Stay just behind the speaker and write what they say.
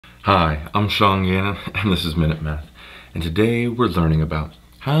Hi, I'm Sean Gannon, and this is Minute Math. And today we're learning about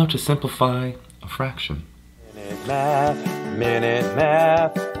how to simplify a fraction. Minute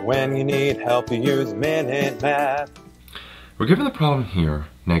Math. When you need help, you use Minute Math. We're given the problem here,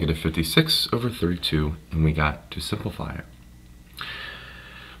 negative 56 over 32, and we got to simplify it.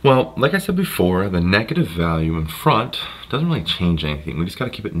 Well, like I said before, the negative value in front doesn't really change anything. We just got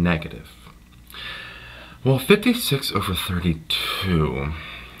to keep it negative. Well, 56 over 32.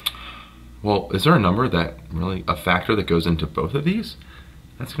 Well, is there a number a factor that goes into both of these?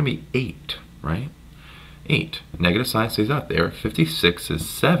 That's going to be 8, right? 8. Negative sign stays out there. 56 is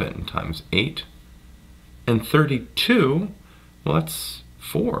 7 times 8. And 32, well, that's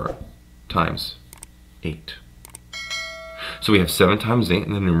 4 times 8. So we have 7 times 8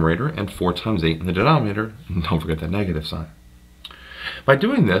 in the numerator and 4 times 8 in the denominator. And don't forget that negative sign. By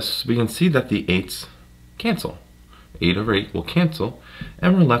doing this, we can see that the 8's cancel. 8 over 8 will cancel,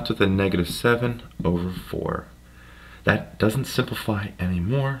 and we're left with a negative 7 over 4. That doesn't simplify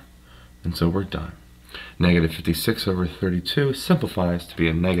anymore, and so we're done. Negative 56 over 32 simplifies to be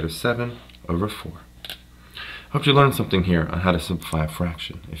a negative 7 over 4. I hope you learned something here on how to simplify a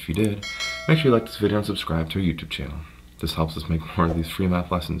fraction. If you did, make sure you like this video and subscribe to our YouTube channel. This helps us make more of these free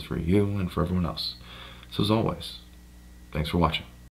math lessons for you and for everyone else. So as always, thanks for watching.